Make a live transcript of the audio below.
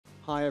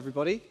Hi,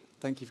 everybody.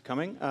 Thank you for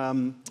coming.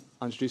 I'll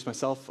introduce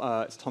myself.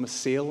 It's Thomas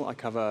Seal. I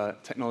cover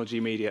technology,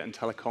 media, and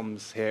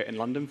telecoms here in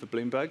London for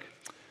Bloomberg.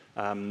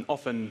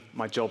 Often,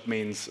 my job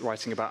means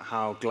writing about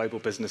how global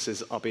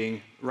businesses are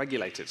being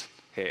regulated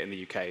here in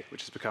the UK,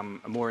 which has become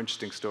a more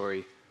interesting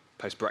story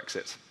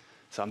post-Brexit.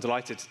 So I'm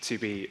delighted to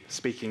be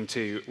speaking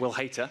to Will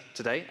Hayter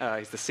today.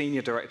 He's the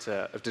Senior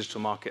Director of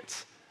Digital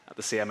Markets at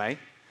the CMA.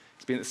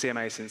 He's been at the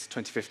CMA since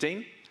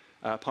 2015,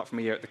 apart from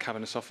a year at the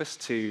Cabinet Office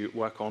to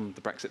work on the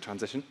Brexit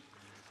transition.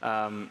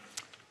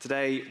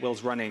 Today,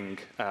 Will's running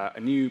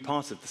a new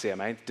part of the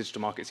CMA, the Digital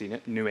Markets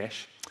Unit,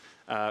 newish,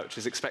 which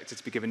is expected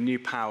to be given new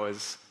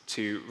powers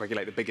to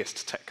regulate the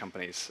biggest tech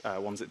companies,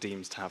 ones it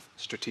deems to have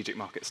strategic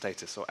market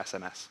status, or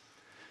SMS.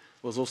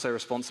 Will's also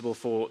responsible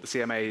for the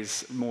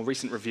CMA's more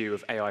recent review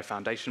of AI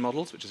foundation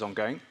models, which is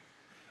ongoing.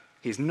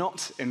 He's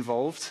not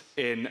involved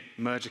in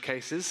merger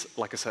cases,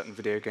 like a certain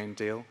video game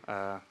deal,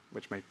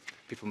 which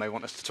people may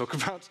want us to talk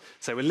about.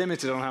 So we're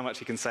limited on how much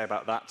he can say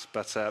about that,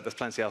 but there's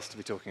plenty else to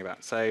be talking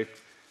about. So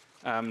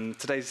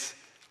today's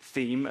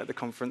theme at the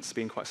conference has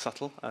been quite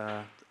subtle,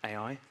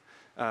 AI.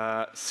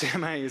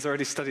 CMA is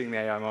already studying the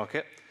AI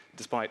market,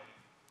 despite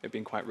it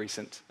being quite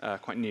recent,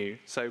 quite new.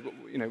 So,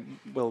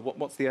 Will,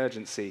 what's the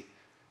urgency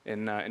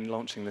in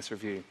launching this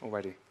review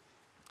already?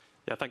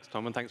 Yeah, thanks,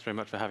 Tom, and thanks very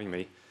much for having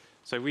me.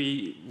 So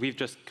we've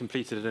just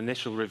completed an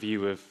initial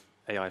review of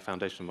AI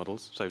foundation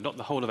models. So not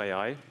the whole of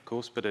AI, of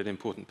course, but an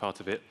important part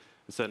of it,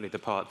 and certainly the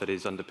part that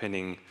is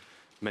underpinning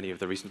many of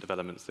the recent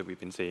developments that we've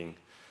been seeing.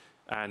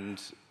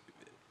 And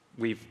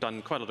we've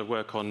done quite a lot of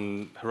work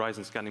on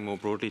horizon scanning more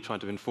broadly, trying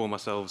to inform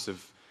ourselves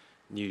of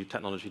new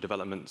technology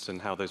developments and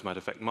how those might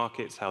affect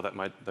markets, how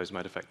those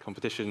might affect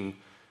competition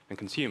and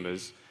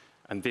consumers.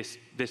 And this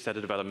set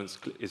of developments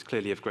is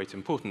clearly of great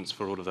importance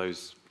for all of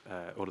those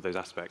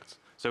aspects.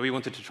 So we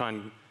wanted to try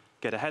and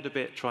get ahead a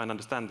bit, try and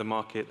understand the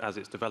market as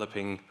it's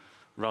developing,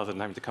 rather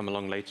than having to come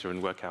along later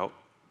and work out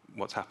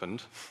what's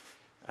happened.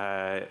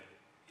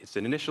 It's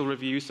an initial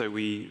review, so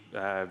we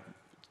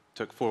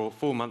took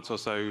four months or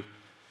so,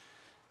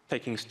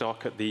 taking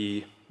stock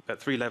at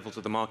three levels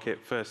of the market.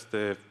 First,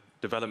 the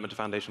development of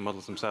foundation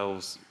models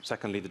themselves.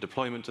 Secondly, the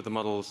deployment of the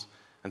models.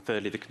 And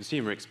thirdly, the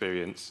consumer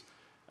experience.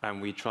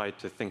 And we tried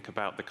to think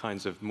about the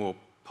kinds of more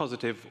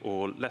positive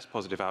or less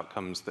positive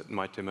outcomes that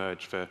might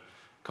emerge for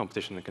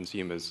competition and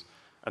consumers,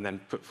 and then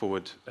put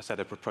forward a set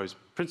of proposed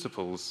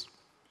principles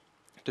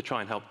to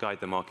try and help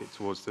guide the market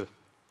towards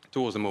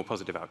the more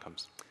positive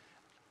outcomes.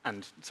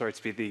 And sorry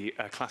to be the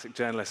classic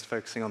journalist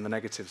focusing on the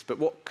negatives, but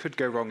what could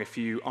go wrong if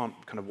you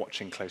aren't kind of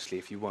watching closely,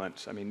 if you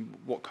weren't? I mean,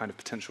 what kind of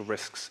potential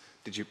risks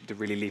did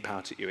really leap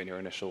out at you in your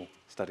initial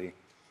study?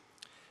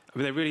 I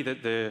mean, they're really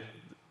the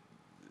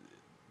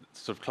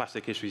sort of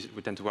classic issues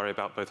we tend to worry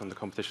about, both on the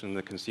competition and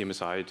the consumer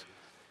side.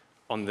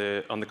 On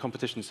the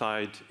competition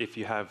side, if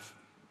you have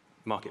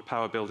market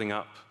power building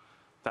up,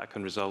 that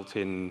can result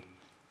in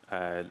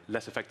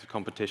less effective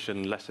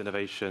competition, less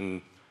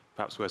innovation,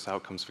 perhaps worse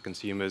outcomes for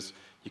consumers.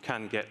 You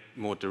can get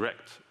more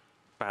direct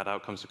bad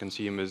outcomes for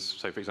consumers.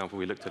 So, for example,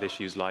 we looked at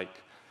issues like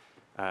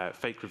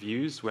fake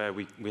reviews, where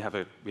we have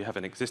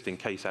an existing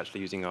case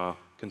actually using our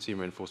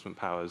consumer enforcement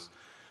powers,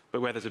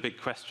 but where there's a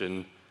big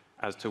question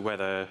as to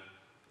whether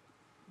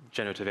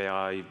generative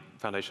AI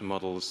foundation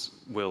models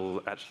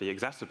will actually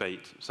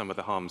exacerbate some of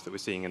the harms that we're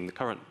seeing in the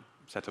current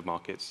set of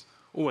markets,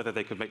 or whether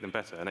they could make them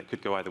better, and it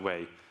could go either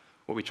way.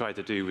 What we tried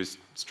to do was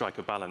strike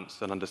a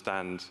balance and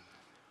understand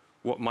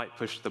what might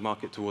push the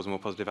market towards more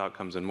positive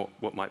outcomes and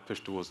what might push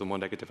towards the more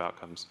negative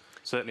outcomes.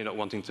 Certainly not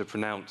wanting to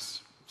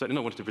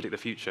predict the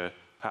future,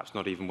 perhaps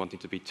not even wanting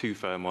to be too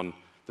firm on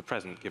the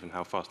present, given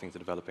how fast things are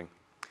developing.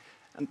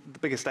 And the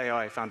biggest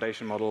AI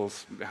foundation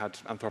models, we had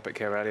Anthropic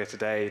here earlier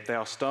today, they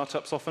are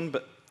startups often,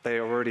 but they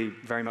are already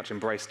very much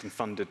embraced and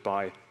funded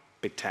by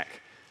big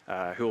tech,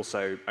 who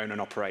also own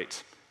and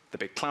operate the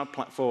big cloud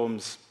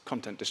platforms,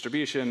 content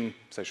distribution,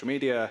 social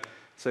media.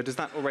 So does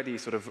that already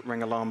sort of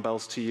ring alarm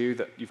bells to you,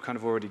 that you've kind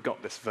of already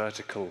got this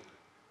vertically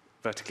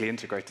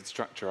integrated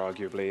structure,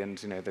 arguably, and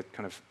the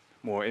kind of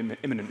more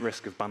imminent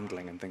risk of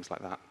bundling and things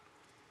like that?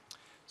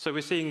 So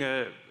we're seeing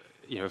a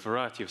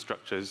variety of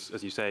structures,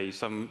 as you say,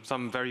 some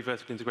very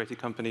vertically integrated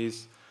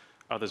companies,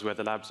 others where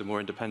the labs are more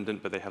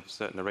independent, but they have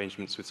certain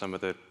arrangements with some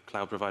of the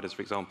cloud providers,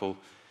 for example.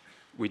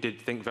 We did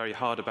think very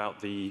hard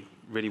about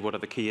really what are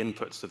the key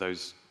inputs to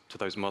those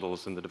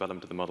models and the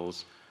development of the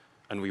models,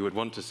 and we would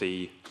want to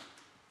see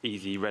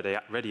easy,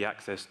 ready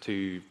access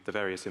to the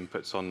various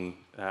inputs on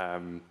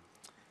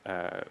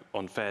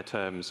fair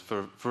terms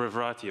for a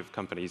variety of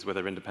companies,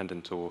 whether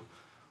independent or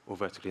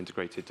vertically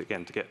integrated,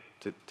 again,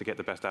 to get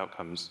the best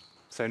outcomes.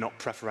 So not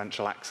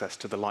preferential access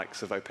to the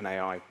likes of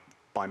OpenAI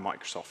by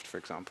Microsoft, for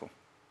example?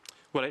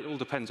 Well, it all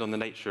depends on the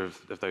nature of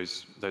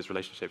those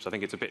relationships. I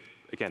think it's a bit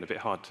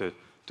hard to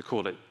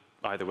call it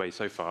either way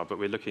so far, but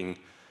we're looking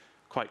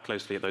quite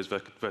closely at those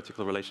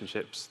vertical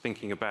relationships,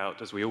 thinking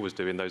about, as we always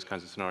do in those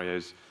kinds of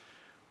scenarios,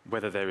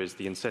 whether there is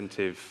the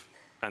incentive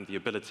and the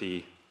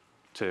ability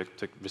to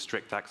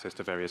restrict access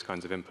to various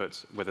kinds of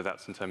inputs, whether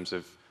that's in terms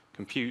of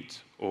compute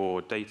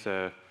or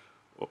data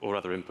or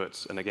other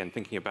inputs. And again,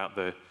 thinking about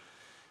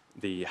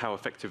how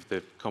effective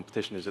the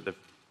competition is at the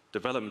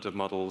development of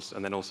models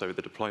and then also at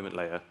the deployment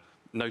layer,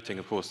 noting,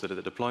 of course, that at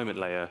the deployment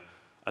layer,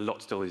 a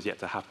lot still is yet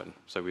to happen.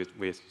 So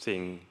we're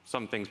seeing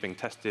some things being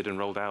tested and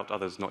rolled out,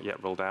 others not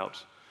yet rolled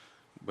out,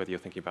 whether you're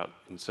thinking about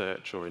in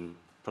search or in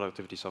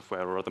productivity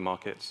software or other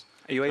markets.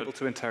 Are you able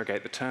to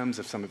interrogate the terms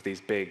of some of these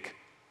big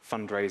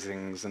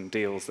fundraisings and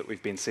deals that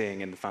we've been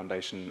seeing in the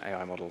foundation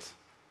AI models?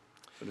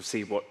 Sort of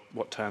see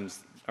what terms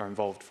are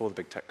involved for the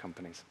big tech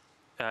companies?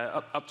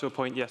 Up to a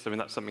point, yes. I mean,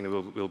 that's something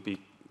that we'll be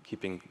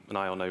keeping an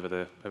eye on over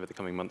the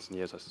coming months and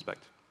years, I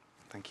suspect.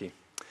 Thank you.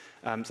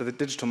 So the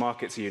digital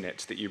markets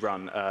unit that you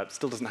run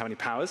still doesn't have any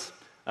powers,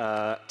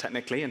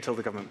 technically, until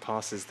the government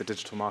passes the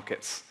Digital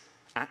Markets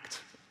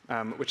Act,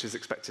 which is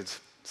expected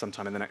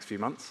sometime in the next few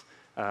months.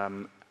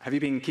 Have you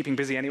been keeping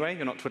busy anyway?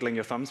 You're not twiddling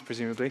your thumbs,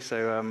 presumably.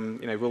 So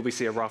will we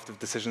see a raft of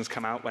decisions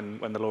come out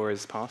when the law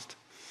is passed?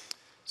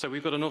 So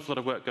we've got an awful lot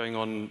of work going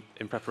on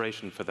in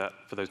preparation for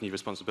those new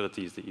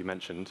responsibilities that you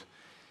mentioned.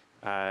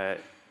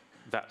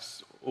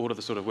 That's all of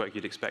the sort of work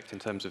you'd expect in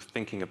terms of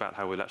thinking about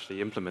how we'll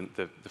actually implement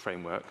the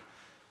framework.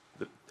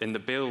 In the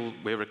bill,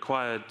 we're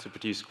required to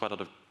produce quite a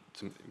lot of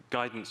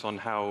guidance on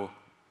how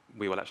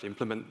we will actually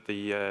implement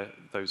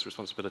those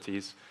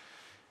responsibilities.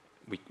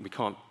 We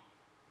can't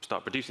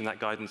start producing that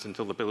guidance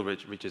until the bill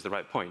reaches the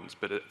right point,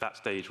 but at that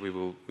stage we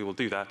will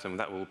do that, and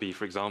that will be,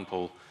 for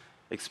example,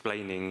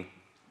 explaining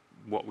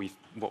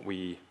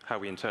how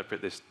we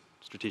interpret this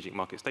strategic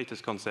market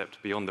status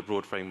concept beyond the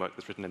broad framework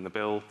that's written in the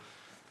bill,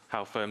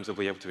 how firms will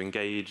be able to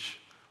engage.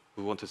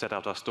 We want to set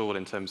out our stall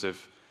in terms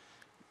of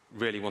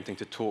really wanting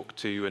to talk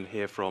to and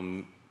hear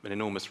from an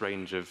enormous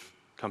range of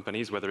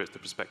companies, whether it's the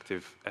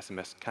prospective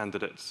SMS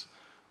candidates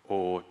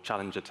or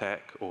challenger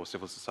tech or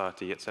civil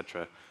society,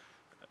 etc.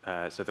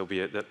 So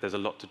there's a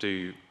lot to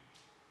do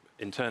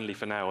internally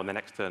for now and then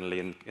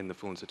externally in the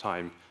fullness of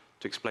time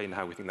to explain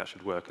how we think that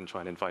should work and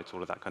try and invite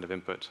all of that kind of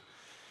input.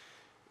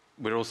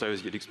 We're also,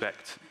 as you'd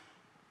expect,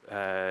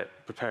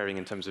 preparing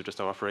in terms of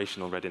just our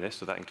operational readiness,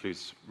 so that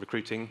includes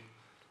recruiting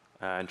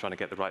and trying to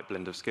get the right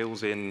blend of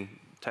skills in,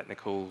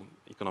 technical,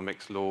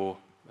 economics, law,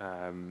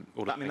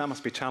 all that. I mean, that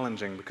must be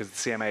challenging because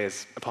the CMA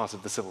is a part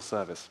of the civil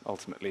service,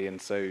 ultimately,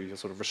 and so you're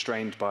sort of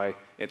restrained by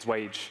its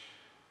wage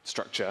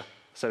structure.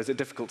 So is it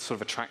difficult to sort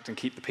of attract and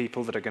keep the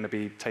people that are going to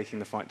be taking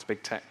the fight to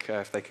big tech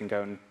if they can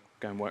go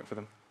and work for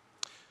them?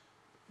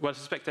 Well, I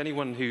suspect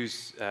anyone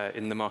who's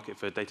in the market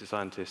for data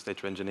scientists,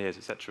 data engineers,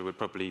 etc., would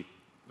probably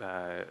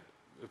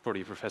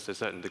profess a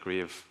certain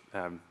degree of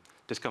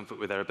discomfort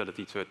with their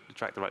ability to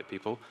attract the right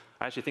people.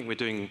 I actually think we're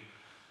doing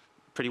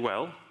pretty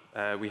well.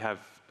 We have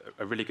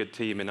a really good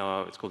team in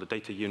it's called the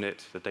data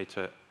unit, the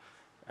data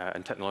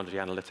and technology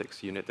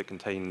analytics unit that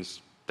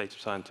contains data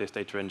scientists,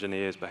 data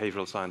engineers,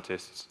 behavioral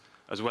scientists,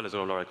 as well as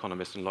all our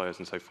economists and lawyers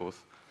and so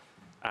forth.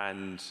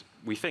 And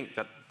we think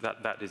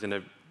that is in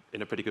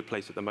a pretty good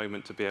place at the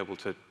moment to be able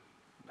to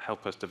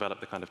help us develop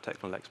the kind of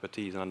technical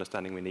expertise and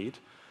understanding we need.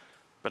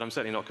 But I'm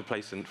certainly not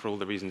complacent for all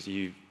the reasons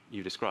you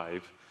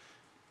describe.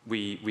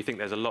 We think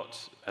there's a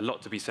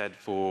lot to be said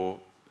for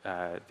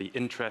the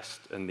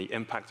interest and the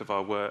impact of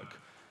our work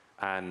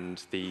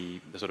and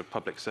the sort of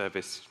public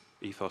service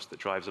ethos that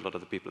drives a lot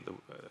of the people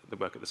that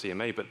work at the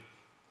CMA. But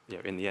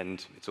in the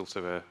end, it's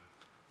also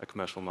a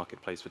commercial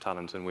marketplace for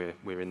talent, and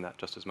we're in that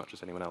just as much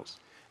as anyone else.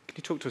 Can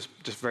you talk to us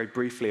just very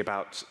briefly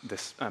about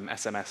this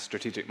SMS,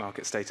 strategic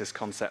market status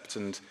concept,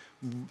 and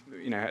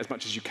as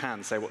much as you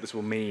can, say what this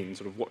will mean,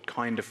 sort of what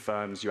kind of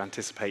firms you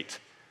anticipate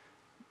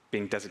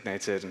being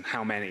designated and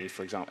how many,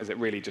 for example? Is it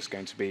really just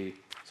going to be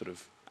sort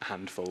of a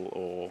handful,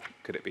 or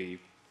could it be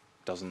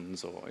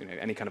dozens, or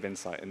any kind of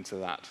insight into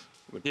that?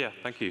 Yeah,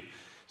 thank you.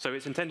 So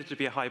it's intended to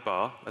be a high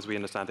bar, as we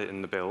understand it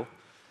in the bill.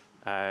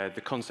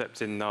 The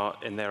concepts in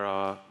there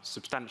are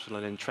substantial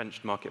and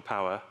entrenched market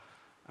power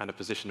and a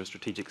position of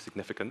strategic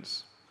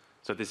significance.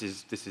 So this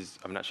is.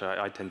 I mean, actually,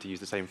 I tend to use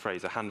the same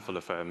phrase: a handful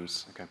of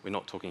firms. Okay. We're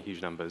not talking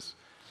huge numbers.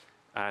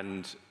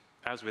 And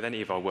as with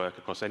any of our work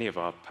across any of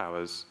our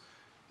powers,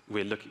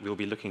 we'll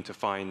be looking to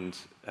find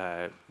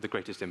the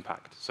greatest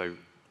impact. So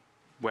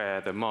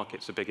where the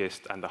markets are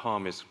biggest and the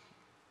harm is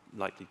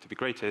likely to be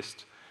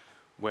greatest,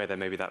 where there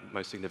may be that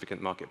most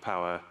significant market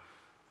power,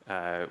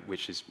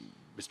 which is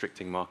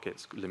restricting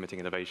markets, limiting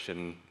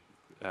innovation,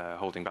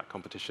 holding back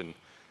competition.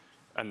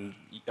 And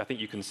I think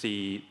you can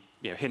see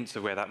hints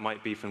of where that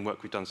might be from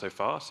work we've done so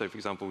far. So, for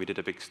example, we did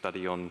a big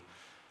study on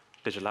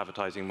digital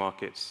advertising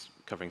markets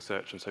covering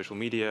search and social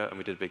media, and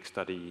we did a big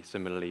study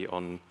similarly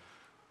on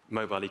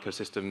mobile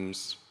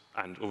ecosystems.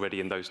 And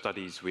already in those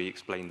studies, we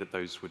explained that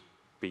those would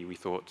be, we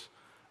thought,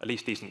 at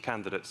least decent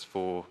candidates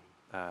for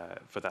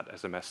that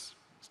SMS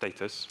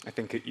status. I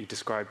think you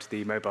described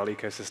the mobile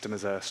ecosystem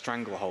as a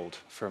stranglehold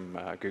from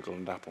Google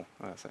and Apple.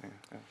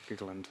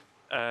 Google and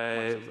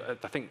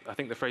I think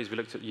the phrase we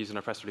looked at using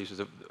our press release was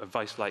a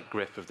vice-like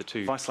grip of the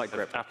two. Vice-like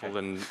grip. Apple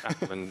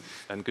okay.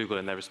 and Google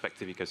in their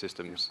respective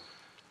ecosystems,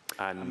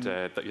 and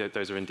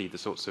those are indeed the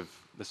sorts of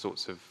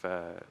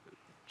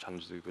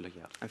challenges we'll be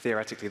looking at. And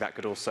theoretically, that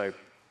could also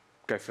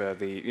go for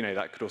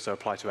that could also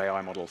apply to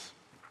AI models.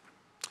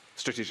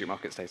 strategic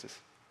market status?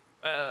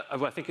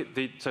 Well, I think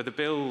so the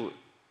bill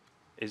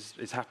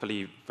is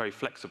happily very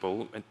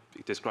flexible.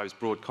 It describes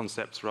broad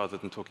concepts rather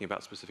than talking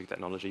about specific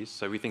technologies.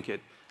 So we think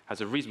it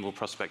has a reasonable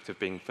prospect of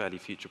being fairly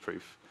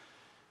future-proof.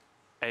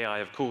 AI,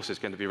 of course, is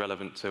going to be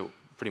relevant to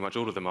pretty much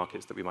all of the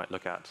markets that we might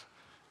look at,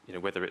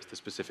 whether it's the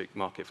specific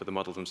market for the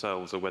models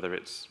themselves or whether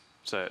it's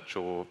search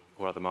or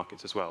other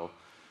markets as well.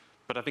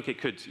 But I think it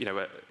could,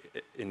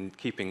 in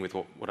keeping with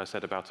what I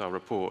said about our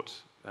report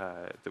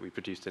that we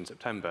produced in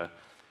September,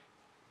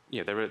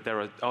 there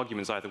are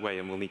arguments either way,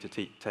 and we'll need to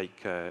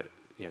take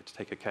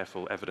a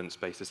careful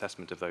evidence-based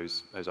assessment of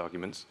those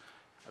arguments.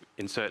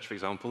 In search, for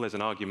example, there's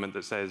an argument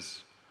that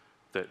says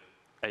that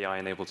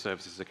AI-enabled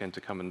services are going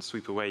to come and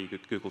sweep away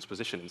Google's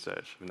position in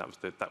search. I mean,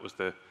 that was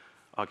the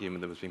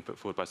argument that was being put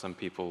forward by some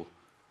people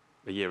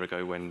a year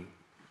ago when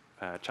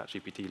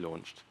ChatGPT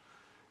launched.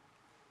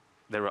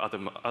 There are other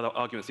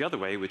arguments the other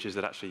way, which is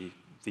that actually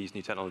these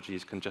new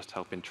technologies can just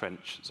help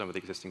entrench some of the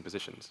existing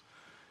positions.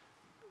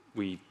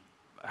 We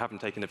haven't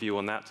taken a view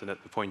on that, and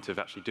at the point of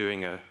actually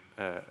doing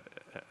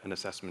an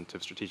assessment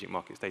of strategic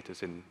market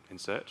status in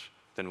search,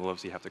 then we'll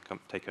obviously have to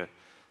take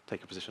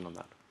a position on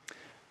that.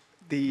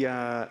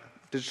 The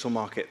Digital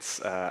Markets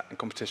and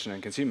Competition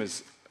and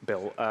Consumers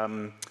Bill,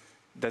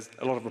 there's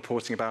a lot of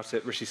reporting about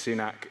it. Rishi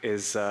Sunak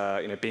is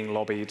being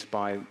lobbied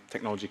by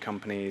technology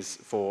companies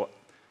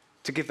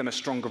to give them a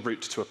stronger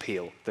route to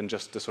appeal than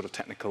just a sort of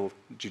technical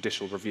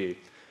judicial review.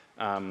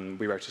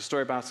 We wrote a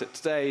story about it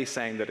today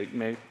saying that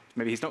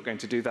maybe he's not going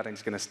to do that and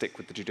he's going to stick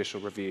with the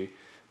judicial review.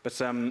 But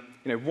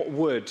what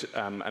would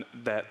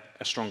a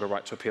stronger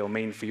right to appeal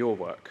mean for your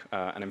work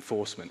and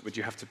enforcement? Would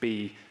you have to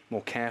be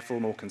more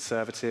careful, more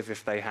conservative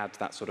if they had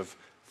that sort of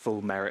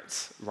full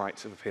merits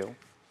right of appeal?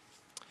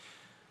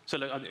 So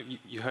look,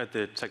 you heard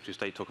the Secretary of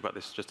State talk about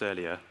this just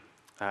earlier.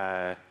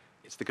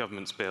 It's the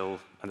government's bill,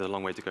 and there's a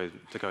long way to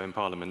go in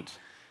Parliament.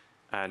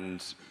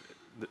 And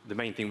the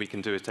main thing we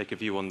can do is take a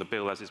view on the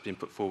bill as it's been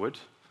put forward.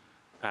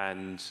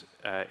 And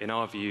in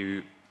our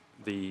view,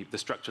 the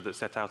structure that's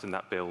set out in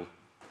that bill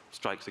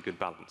strikes a good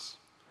balance.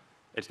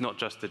 It's not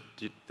just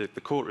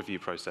the court review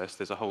process.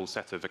 There's a whole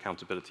set of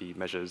accountability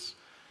measures,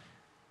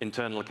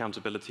 internal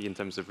accountability in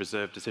terms of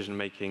reserved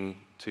decision-making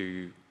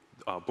to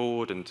our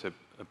board and to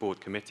a board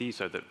committee,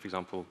 so that, for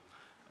example,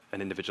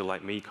 an individual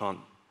like me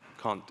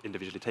can't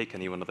individually take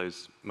any one of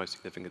those most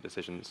significant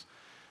decisions.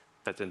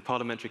 That's in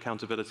parliamentary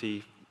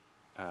accountability.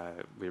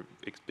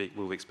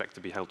 We'll expect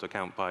to be held to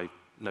account by,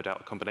 no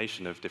doubt, a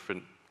combination of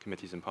different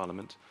committees in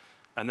Parliament.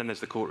 And then there's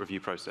the court review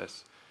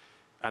process.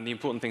 And the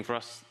important thing for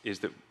us is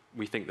that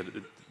we think that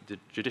the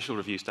judicial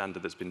review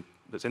standard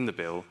that's in the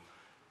bill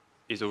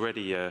is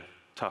already a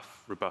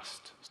tough,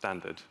 robust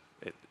standard.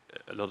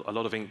 A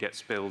lot of ink gets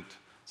spilled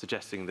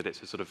suggesting that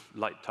it's a sort of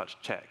light-touch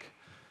check.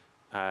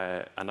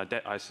 And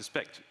I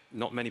suspect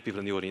not many people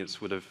in the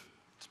audience would have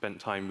spent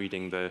time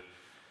reading the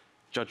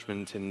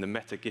judgment in the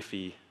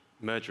Meta-Giphy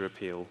merger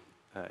appeal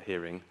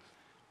hearing.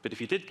 But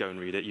if you did go and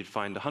read it, you'd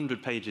find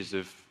 100 pages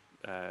of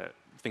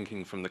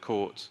thinking from the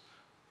court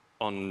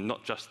on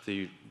not just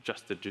the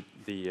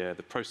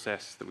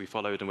process that we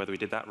followed and whether we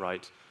did that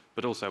right,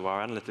 but also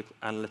our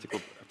analytical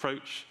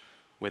approach,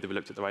 whether we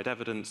looked at the right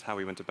evidence, how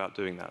we went about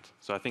doing that.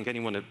 So I think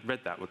anyone who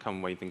read that would come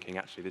away thinking,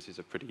 actually, this is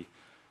a pretty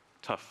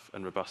tough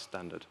and robust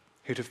standard.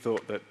 Who'd have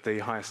thought that the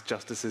highest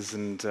justices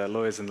and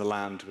lawyers in the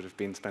land would have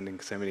been spending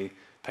so many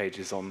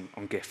pages on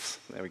GIFs?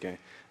 There we go.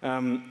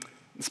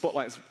 The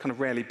spotlight's kind of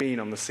rarely been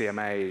on the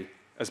CMA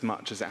as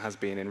much as it has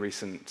been in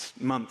recent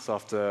months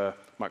after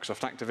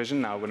Microsoft Activision.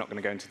 Now, we're not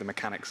going to go into the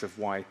mechanics of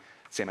why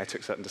CMA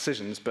took certain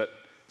decisions, but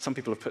some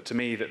people have put to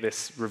me that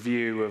this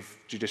review of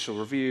judicial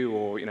review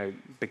or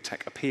big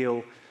tech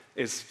appeal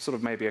is sort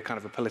of maybe a kind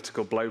of a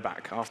political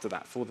blowback after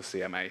that for the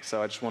CMA.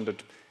 So I just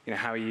wondered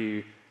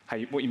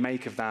what you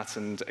make of that,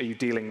 and are you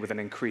dealing with an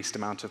increased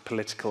amount of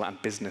political and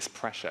business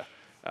pressure,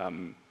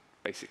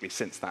 basically,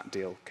 since that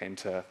deal came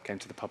to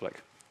the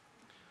public?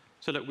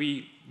 So look,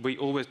 we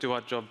always do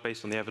our job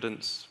based on the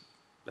evidence.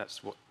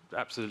 That's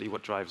absolutely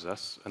what drives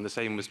us. And the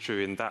same was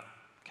true in that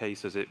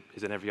case as it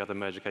is in every other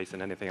merger case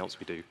and anything else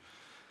we do.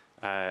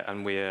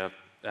 And we're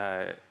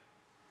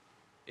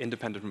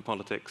independent from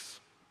politics.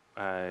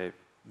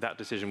 That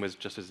decision was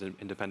just as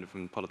independent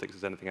from politics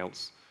as anything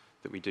else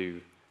that we do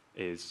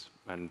is.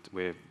 And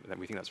we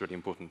think that's really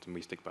important, and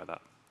we stick by that.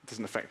 It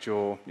doesn't affect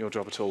your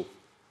job at all,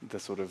 the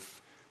sort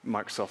of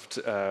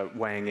Microsoft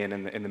weighing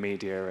in the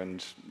media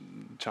and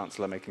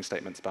Chancellor making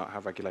statements about how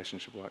regulation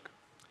should work?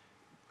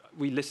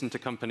 We listen to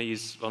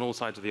companies on all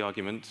sides of the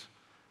argument,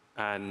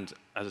 and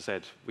as I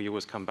said, we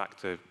always come back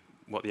to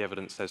what the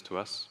evidence says to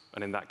us.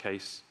 And in that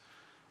case,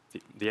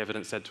 the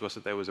evidence said to us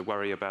that there was a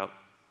worry about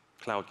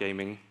cloud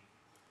gaming.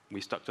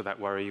 We stuck to that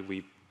worry.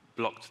 We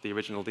blocked the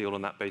original deal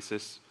on that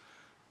basis.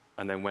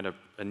 And then when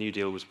a new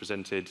deal was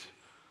presented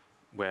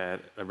where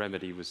a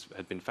remedy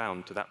had been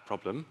found to that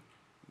problem,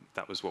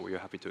 that was what we were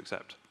happy to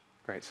accept.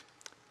 Great.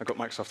 I got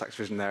Microsoft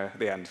Activision there at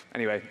the end.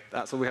 Anyway,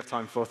 that's all we have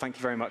time for. Thank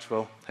you very much,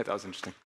 Will. Hope that was interesting.